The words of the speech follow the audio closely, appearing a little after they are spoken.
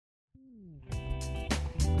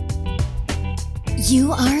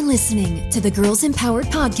You are listening to the Girls Empowered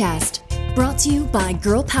Podcast, brought to you by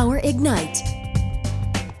Girl Power Ignite.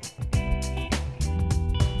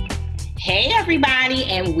 Hey everybody,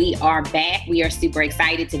 and we are back. We are super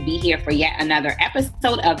excited to be here for yet another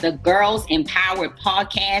episode of the Girls Empowered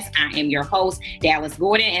Podcast. I am your host, Dallas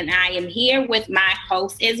Gordon, and I am here with my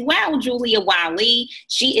host as well, Julia Wiley.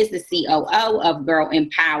 She is the COO of Girl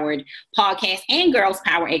Empowered Podcast and Girls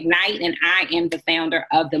Power Ignite, and I am the founder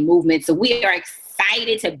of the movement. So we are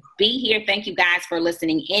excited to be here. Thank you guys for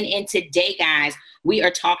listening in. And today, guys, we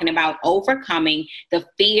are talking about overcoming the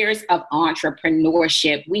fears of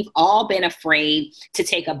entrepreneurship. We've all been afraid to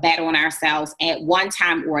take a bet on ourselves at one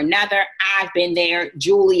time or another. I've been there.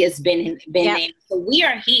 Julia's been there. So we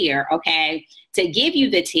are here, okay, to give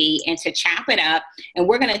you the tea and to chop it up. And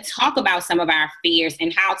we're going to talk about some of our fears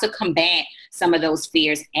and how to combat some of those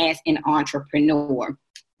fears as an entrepreneur.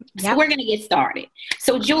 So we're going to get started.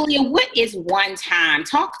 So Julia, what is one time?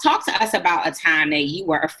 Talk to us about a time that you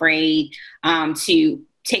were afraid to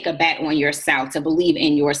take a bet on yourself, to believe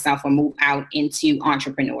in yourself or move out into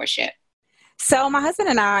entrepreneurship. So my husband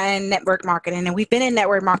and I are in network marketing, and we've been in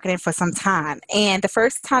network marketing for some time. And the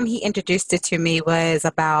first time he introduced it to me was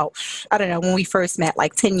about, when we first met,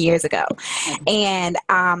 like 10 years ago. Mm-hmm. And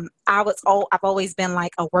I've always been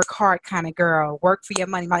like a work hard kind of girl, work for your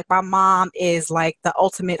money. Like my mom is like the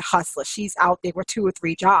ultimate hustler. She's out there with 2 or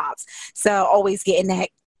 3 jobs. So always getting that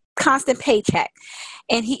constant paycheck.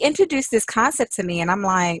 And he introduced this concept to me, and I'm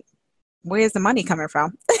like, where's the money coming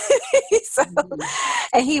from?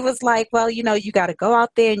 And he was like, well, you got to go out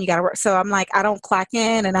there and you got to work. So I'm like, I don't clock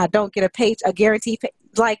in and I don't get a guaranteed pay.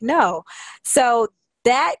 Like, no. So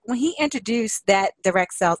that when he introduced that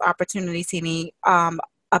direct sales opportunity to me,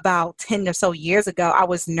 about 10 or so years ago, I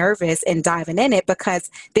was nervous in diving in it because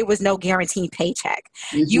there was no guaranteed paycheck.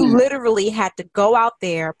 Mm-hmm. You literally had to go out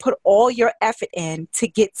there, put all your effort in to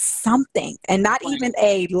get something, and not even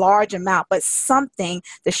a large amount, but something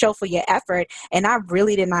to show for your effort. And I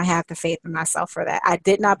really did not have the faith in myself for that. I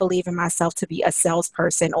did not believe in myself to be a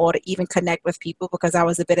salesperson or to even connect with people because I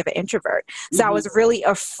was a bit of an introvert. So I was really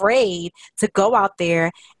afraid to go out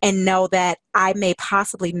there and know that I may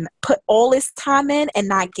possibly put all this time in and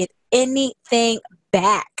not get anything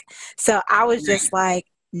back. So I was just like,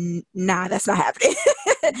 nah, that's not happening.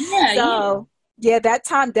 That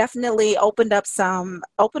time definitely opened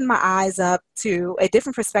my eyes up to a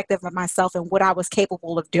different perspective of myself and what I was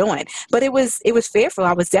capable of doing. But it was fearful.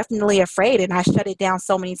 I was definitely afraid, and I shut it down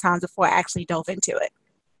so many times before I actually dove into it.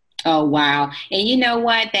 Oh, wow. And you know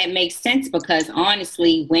what? That makes sense because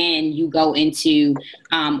honestly, when you go into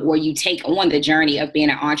or you take on the journey of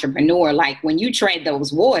being an entrepreneur, like when you tread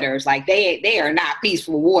those waters, like they are not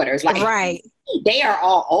peaceful waters. Like right. They are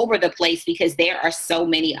all over the place because there are so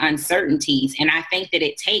many uncertainties. And I think that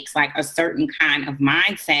it takes like a certain kind of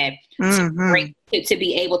mindset to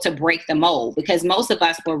be able to break the mold, because most of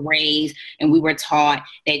us were raised and we were taught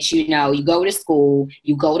that, you go to school,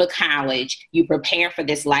 you go to college, you prepare for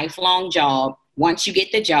this lifelong job. Once you get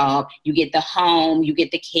the job, you get the home, you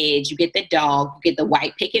get the kids, you get the dog, you get the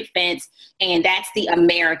white picket fence. And that's the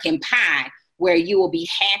American pie, where you will be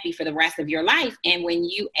happy for the rest of your life. And when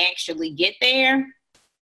you actually get there,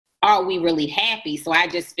 are we really happy? So I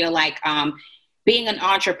just feel like being an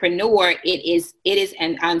entrepreneur, it is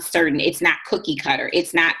an uncertain. It's not cookie cutter.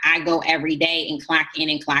 It's not I go every day and clock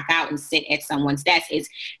in and clock out and sit at someone's desk. It's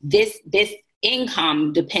this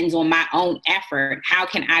income depends on my own effort. How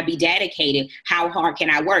can I be dedicated? How hard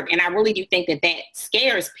can I work? And I really do think that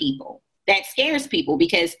scares people. That scares people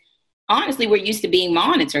because honestly, we're used to being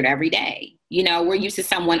monitored every day. We're used to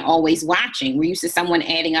someone always watching. We're used to someone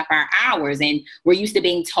adding up our hours, and we're used to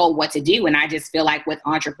being told what to do. And I just feel like with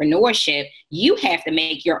entrepreneurship, you have to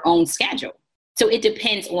make your own schedule. So it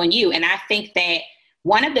depends on you. And I think that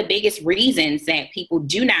one of the biggest reasons that people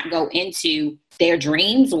do not go into their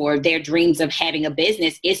dreams or their dreams of having a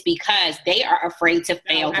business is because they are afraid to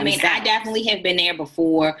fail. I mean, I definitely have been there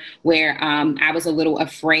before where I was a little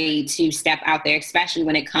afraid to step out there, especially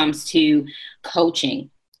when it comes to coaching,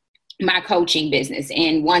 my coaching business.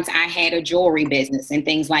 And once I had a jewelry business and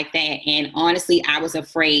things like that. And honestly, I was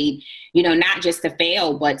afraid, not just to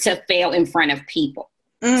fail, but to fail in front of people.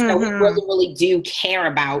 Mm-hmm. So we really, really do care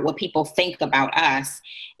about what people think about us.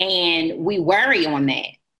 And we worry on that.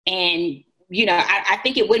 And, I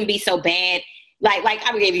think it wouldn't be so bad Like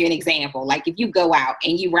I would give you an example. Like if you go out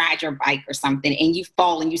and you ride your bike or something and you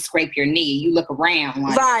fall and you scrape your knee, you look around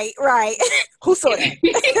like, right. Who saw that?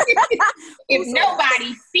 If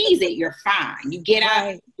nobody sees it, you're fine. You get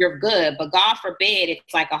up, you're good. But God forbid,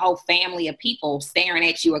 it's like a whole family of people staring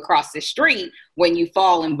at you across the street when you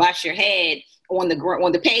fall and bust your head on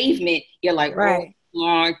the pavement. You're like, right.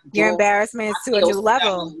 Oh, your embarrassment is to a new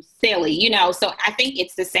level. So silly, So I think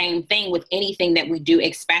it's the same thing with anything that we do,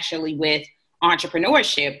 especially with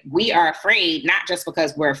entrepreneurship. We are afraid, not just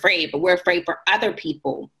because we're afraid, but we're afraid for other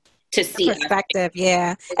people to see perspective.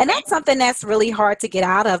 Yeah. And that's something that's really hard to get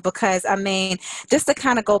out of because, I mean, just to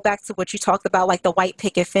kind of go back to what you talked about, like the white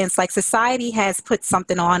picket fence, like society has put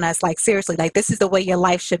something on us, like seriously, like this is the way your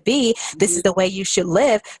life should be. This is the way you should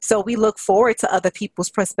live. So we look forward to other people's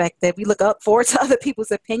perspective. We look up forward to other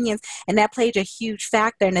people's opinions. And that plays a huge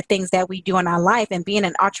factor in the things that we do in our life. And being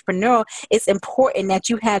an entrepreneur, it's important that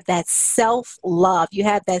you have that self-love. You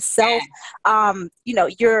have that self,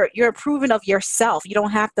 you're approving of yourself. You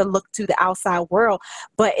don't have to look to the outside world,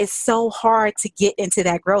 but it's so hard to get into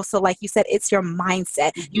that growth. So like you said, it's your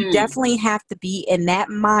mindset. You definitely have to be in that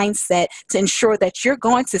mindset to ensure that you're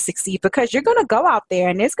going to succeed, because you're going to go out there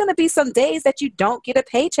and there's going to be some days that you don't get a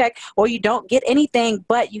paycheck or you don't get anything,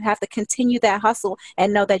 but you have to continue that hustle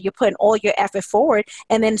and know that you're putting all your effort forward,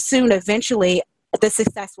 and then soon eventually the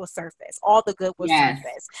success will surface. All the good will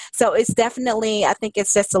surface. So it's definitely, I think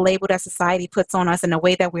it's just a label that society puts on us in the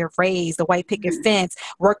way that we're raised, the white picket fence,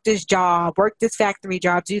 work this job, work this factory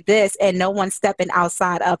job, do this, and no one's stepping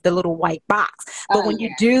outside of the little white box. But when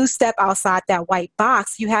you do step outside that white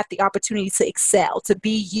box, you have the opportunity to excel, to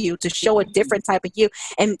be you, to show a different type of you.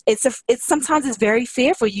 And it's sometimes it's very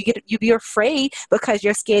fearful. You be afraid because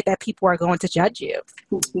you're scared that people are going to judge you.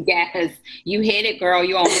 Yes, you hit it, girl.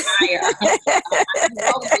 You're on fire.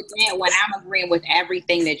 When I'm agreeing with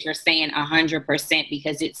everything that you're saying 100%,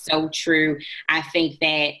 because it's so true. I think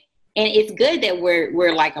that, and it's good that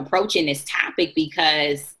we're like approaching this topic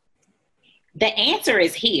because the answer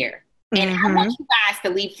is here. And I want you guys to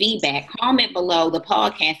leave feedback, comment below the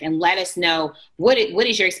podcast, and let us know what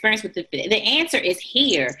is your experience with the answer is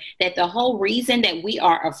here, that the whole reason that we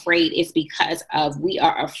are afraid is because we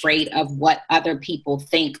are afraid of what other people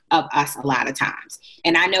think of us a lot of times.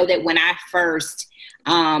 And I know that when I first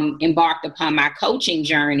embarked upon my coaching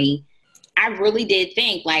journey, I really did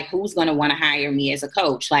think, like, who's going to want to hire me as a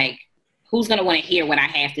coach? Like, who's going to want to hear what I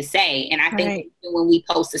have to say? And I think when we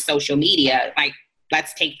post to social media, like,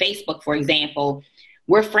 let's take Facebook, for example.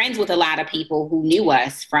 We're friends with a lot of people who knew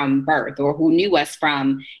us from birth or who knew us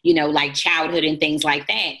from, like childhood and things like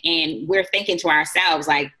that. And we're thinking to ourselves,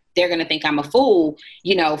 like, they're going to think I'm a fool,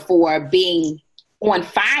 for being on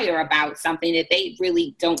fire about something that they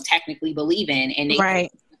really don't technically believe in. And they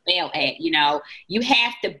fail at, you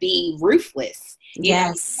have to be ruthless. You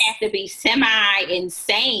have to be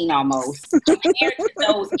semi-insane almost compared to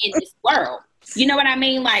those in this world. You know what I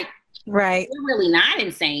mean? Like, we're really not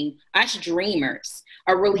insane. Us dreamers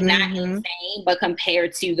are really not insane, but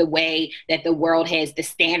compared to the way that the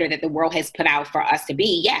standard that the world has put out for us to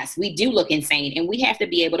be, yes, we do look insane, and we have to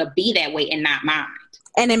be able to be that way and not mind.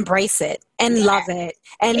 And embrace it and love it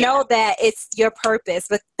and know that it's your purpose.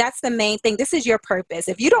 But that's the main thing. This is your purpose.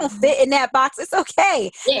 If you don't fit in that box, it's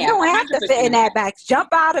okay. You don't have to fit in that box. Jump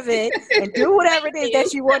out of it and do whatever it is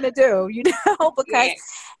that you want to do, because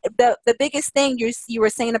the biggest thing you were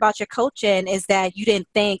saying about your coaching is that you didn't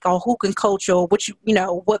think, oh, who can coach, or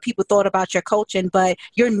what people thought about your coaching, but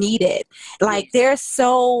you're needed. Like, there's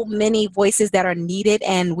so many voices that are needed,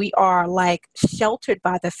 and we are like sheltered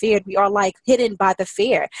by the fear. We are like hidden by the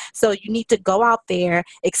fear. So you need to go out there,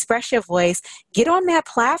 express your voice, get on that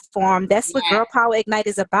platform. That's what Girl Power Ignite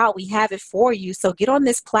is about. We have it for you. So get on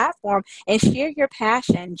this platform and share your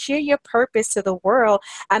passion, share your purpose to the world.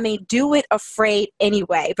 I mean, do it afraid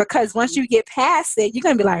anyway, because once you get past it, you're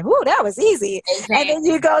going to be like, ooh, that was easy. And then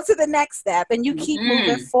you go to the next step and you keep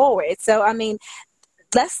moving forward. So, I mean,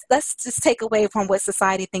 let's just take away from what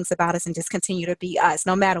society thinks about us and just continue to be us,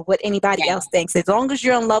 no matter what anybody else thinks. As long as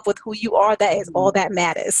you're in love with who you are, that is all that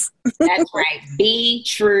matters. That's right. Be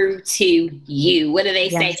true to you. What do they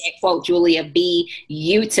say? That quote, Julia, be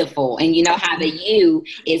beautiful. And you know how the you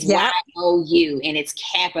is Y-O-U, and it's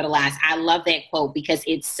capitalized. I love that quote because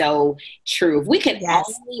it's so true. If we could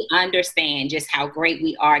only understand just how great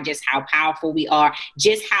we are, just how powerful we are,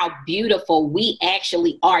 just how beautiful we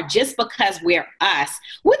actually are, just because we're us.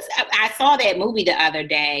 I saw that movie the other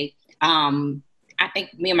day. I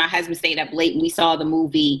think me and my husband stayed up late and we saw the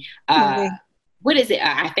movie. What is it?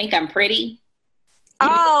 I Think I'm Pretty.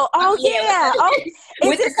 Oh, yeah.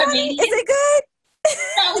 Oh, is it funny? Is it good?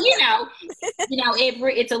 So,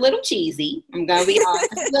 it's a little cheesy. I'm going to be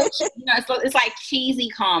honest. It's like cheesy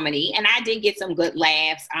comedy. And I did get some good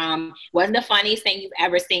laughs. Wasn't the funniest thing you've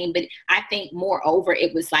ever seen, but I think moreover,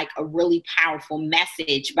 it was like a really powerful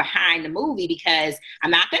message behind the movie, because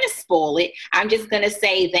I'm not going to spoil it. I'm just going to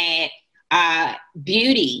say that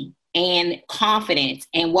beauty and confidence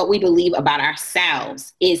and what we believe about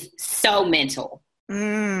ourselves is so mental.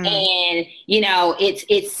 And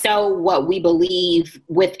it's so what we believe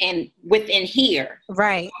within here.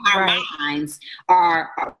 Right. Our minds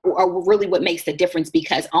are really what makes the difference,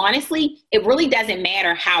 because honestly, it really doesn't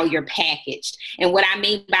matter how you're packaged. And what I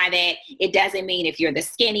mean by that, it doesn't mean if you're the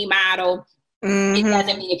skinny model. It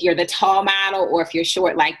doesn't mean if you're the tall model, or if you're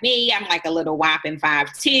short like me. I'm like a little whopping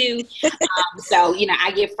 5'2". So,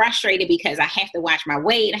 I get frustrated because I have to watch my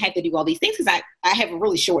weight. I have to do all these things because I have a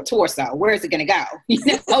really short torso. Where is it going to go?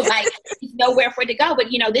 Like, there's nowhere for it to go.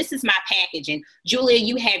 But, this is my package. And Julia,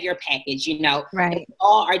 you have your package, Right.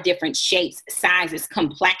 All our different shapes, sizes,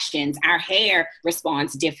 complexions. Our hair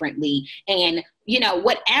responds differently and,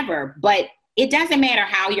 whatever. But it doesn't matter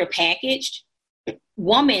how you're packaged.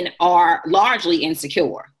 Women are largely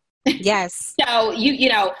insecure. Yes. So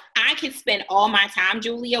I could spend all my time,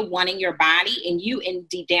 Julia, wanting your body, and you, and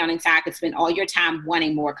deep down inside, could spend all your time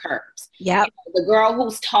wanting more curves. Yeah. The girl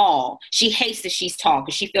who's tall, she hates that she's tall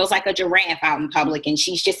because she feels like a giraffe out in public, and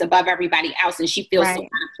she's just above everybody else, and she feels so out of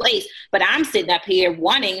place. But I'm sitting up here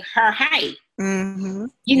wanting her height. Mm-hmm.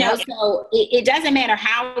 So it doesn't matter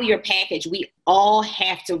how you're packaged. We all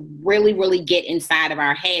have to really, really get inside of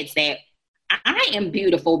our heads that I am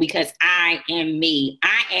beautiful because I am me.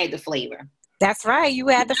 I add the flavor. That's right. You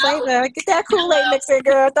add the flavor. Get that Kool-Aid mixer,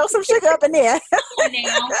 girl. Throw some sugar up in there. Now,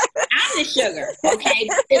 I'm the sugar. Okay.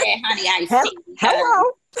 That honey iced tea.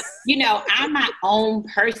 Hello. I'm my own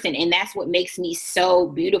person, and that's what makes me so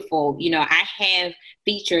beautiful. I have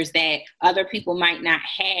features that other people might not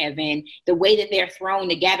have, and the way that they're thrown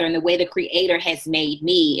together and the way the creator has made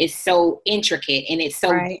me is so intricate, and it's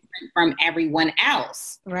so different from everyone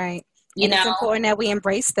else. Right. And it's important that we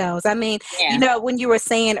embrace those. I mean, when you were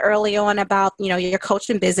saying early on about, your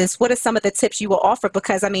coaching business, what are some of the tips you will offer?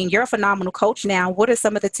 Because, you're a phenomenal coach now. What are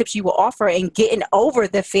some of the tips you will offer in getting over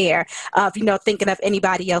the fear of, thinking of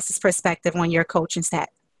anybody else's perspective on your coaching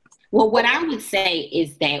stack? Well, what I would say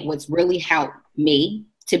is that what's really helped me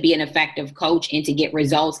to be an effective coach and to get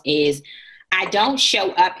results is I don't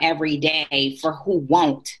show up every day for who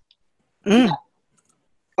won't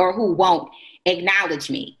or who won't acknowledge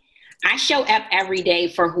me. I show up every day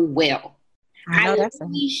for who will. I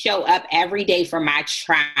literally show up every day for my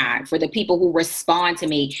tribe, for the people who respond to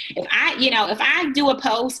me. If I do a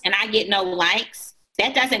post and I get no likes,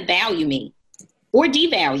 that doesn't value me or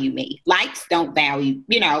devalue me. Likes don't value,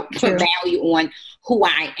 put value on who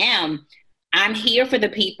I am. I'm here for the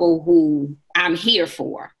people who I'm here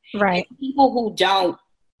for. Right. And people who don't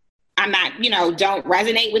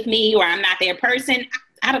resonate with me, or I'm not their person,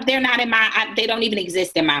 they're not in they don't even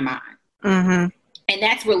exist in my mind. Mm-hmm. And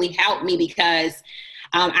that's really helped me because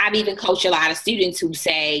I've even coached a lot of students who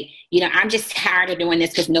say, I'm just tired of doing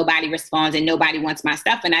this because nobody responds and nobody wants my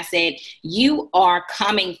stuff. And I said, you are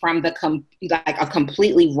coming from a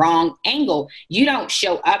completely wrong angle. You don't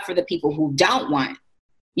show up for the people who don't want.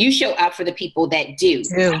 You show up for the people that do.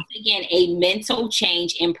 That's, again, a mental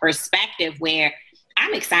change in perspective where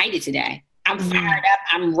I'm excited today. I'm fired up.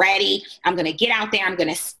 I'm ready. I'm going to get out there. I'm going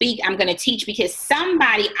to speak. I'm going to teach because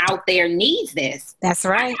somebody out there needs this. That's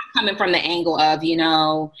right. I'm coming from the angle of,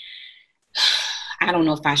 I don't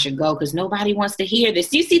know if I should go because nobody wants to hear this.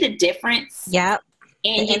 Do you see the difference? Yep.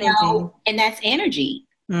 And, and that's energy.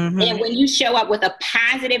 Mm-hmm. And when you show up with a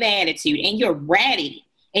positive attitude and you're ready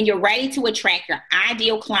to attract your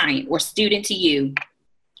ideal client or student to you,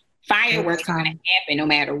 fireworks are going to happen no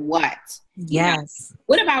matter what. Yes.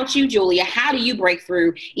 What about you, Julia? How do you break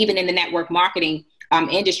through even in the network marketing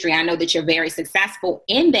industry? I know that you're very successful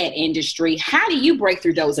in that industry. How do you break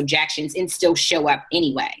through those objections and still show up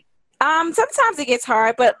anyway? Sometimes it gets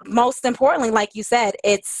hard, but most importantly, like you said,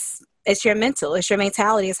 it's your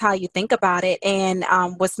mentality, it's how you think about it. And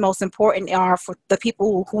what's most important are for the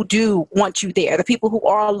people who do want you there, the people who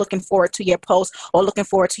are looking forward to your post or looking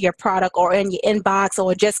forward to your product or in your inbox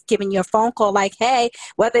or just giving you a phone call like, hey,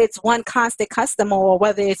 whether it's one constant customer or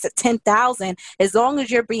whether it's 10,000, as long as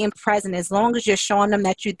you're being present, as long as you're showing them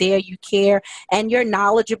that you're there, you care, and you're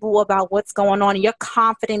knowledgeable about what's going on and you're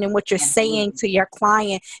confident in what you're saying to your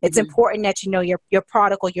client, it's important that you know your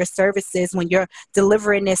product or your services when you're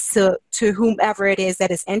delivering this to whomever it is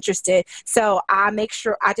that is interested. So I make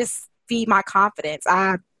sure I just feed my confidence.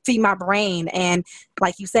 I feed my brain and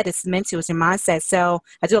like you said, it's mental, it's your mindset. So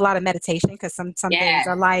I do a lot of meditation because some days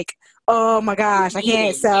are like, oh my gosh, I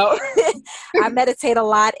can't. So I meditate a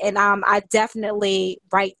lot, and I definitely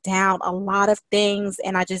write down a lot of things,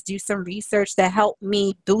 and I just do some research that help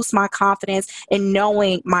me boost my confidence in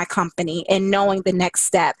knowing my company and knowing the next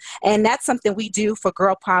step. And that's something we do for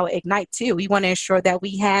Girl Power Ignite too. We want to ensure that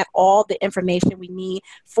we have all the information we need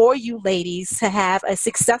for you ladies to have a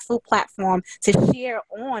successful platform to share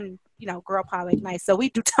on, Girl Power Ignite. So we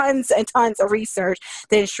do tons and tons of research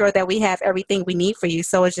to ensure that we have everything we need for you.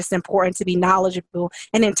 So it's just important to be knowledgeable.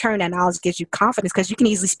 And in turn, that knowledge gives you confidence because you can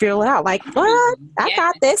easily spill it out like, what? I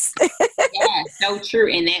got this. Yeah, so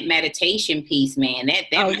true. And that meditation piece, man, that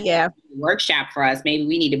might be a workshop for us. Maybe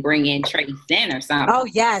we need to bring in Tracy in or something. Oh,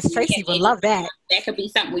 yes. Tracy would love that. That could be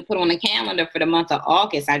something we put on the calendar for the month of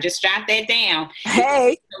August. I just jot that down.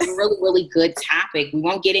 Hey. It's a really, really good topic. We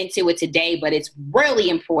won't get into it today, but it's really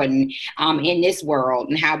important in this world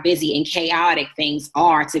and how busy and chaotic things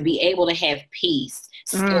are to be able to have peace,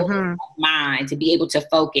 still of mind, to be able to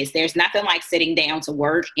focus. There's nothing like sitting down to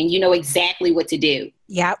work and you know exactly what to do.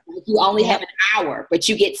 Yep. You only have an hour, but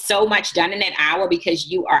you get so much done in that hour because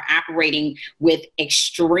you are operating with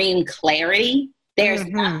extreme clarity. There's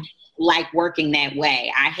nothing like working that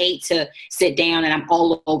way. I hate to sit down and I'm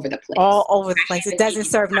all over the place. All over the place. It doesn't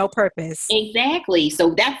serve no purpose. Exactly.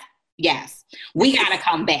 So yes, we got to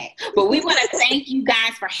come back. But we want to thank you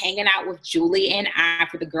guys for hanging out with Julie and I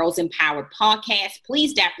for the Girls Empowered podcast.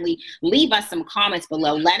 Please definitely leave us some comments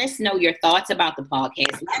below. Let us know your thoughts about the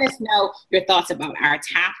podcast. Let us know your thoughts about our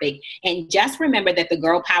topic. And just remember that the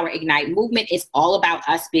Girl Power Ignite movement is all about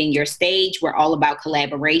us being your stage. We're all about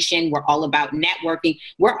collaboration. We're all about networking.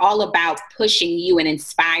 We're all about pushing you and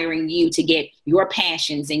inspiring you to get your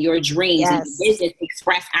passions and your dreams and your business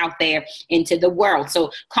expressed out there into the world.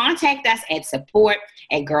 So contact us at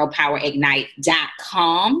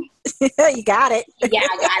support@girlpowerignite.com. You got it. Yeah,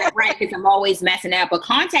 I got it right because I'm always messing up. But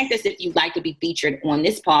contact us if you'd like to be featured on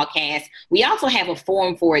this podcast. We also have a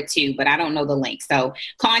form for it too, but I don't know the link. So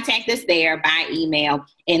contact us there by email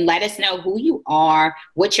and let us know who you are,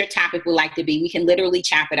 what your topic would like to be. We can literally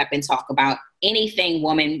chop it up and talk about anything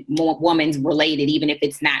woman's related, even if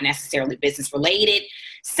it's not necessarily business related.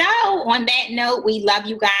 So on that note, we love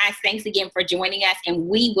you guys. Thanks again for joining us, and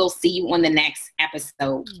we will see you on the next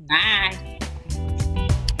episode. Bye.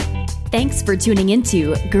 Thanks for tuning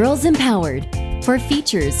into Girls Empowered. For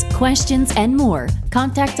features, questions, and more,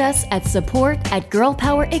 contact us at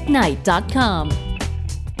support@girlpowerignite.com.